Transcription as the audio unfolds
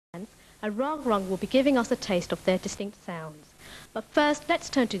and Rang Rang will be giving us a taste of their distinct sounds. But first, let's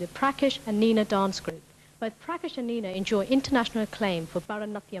turn to the Prakash and Nina dance group. Both Prakash and Nina enjoy international acclaim for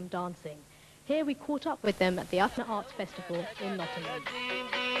Bharatanatyam dancing. Here we caught up with them at the Atna Arts Festival in Nottingham.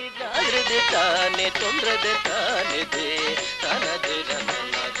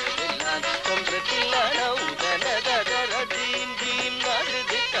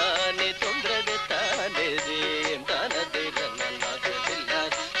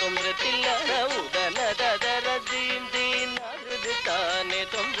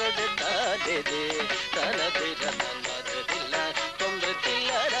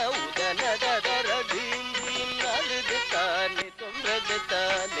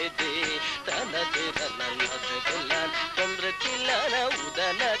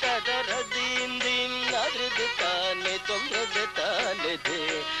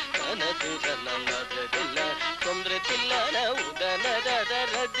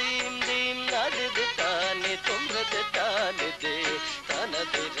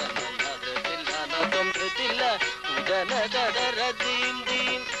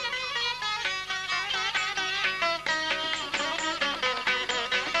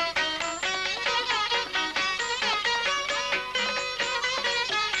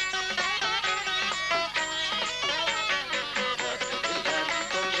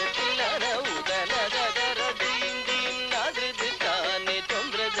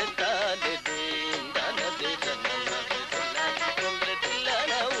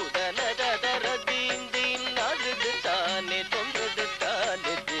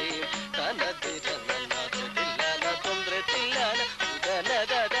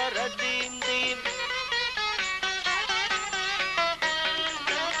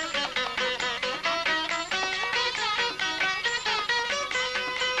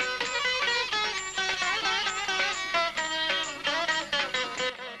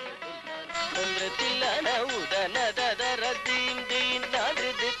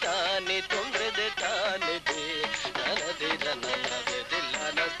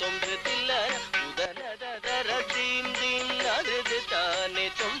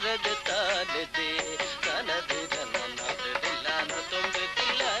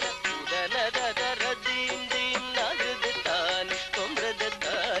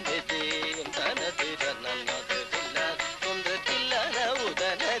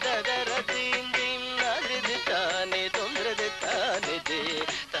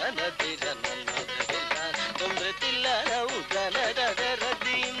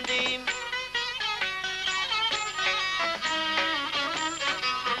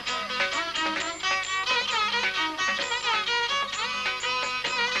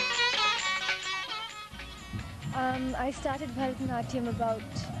 I started Bharatanatyam about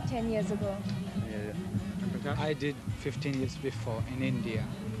 10 years ago. I did 15 years before in India,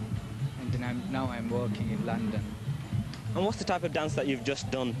 and then now I'm working in London. And what's the type of dance that you've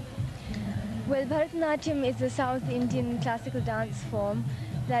just done? Well, Bharatanatyam is a South Indian classical dance form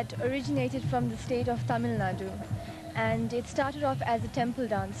that originated from the state of Tamil Nadu. And it started off as a temple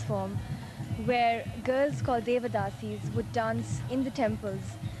dance form where girls called Devadasis would dance in the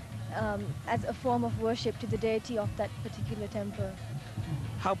temples as a form of worship to the deity of that particular temple.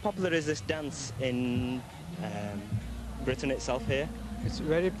 How popular is this dance in Britain itself here? It's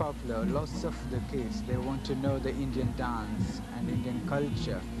very popular. Lots of the kids, they want to know the Indian dance and Indian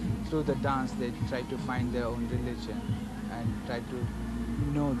culture. Through the dance, they try to find their own religion and try to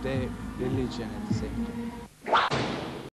know their religion at the same time.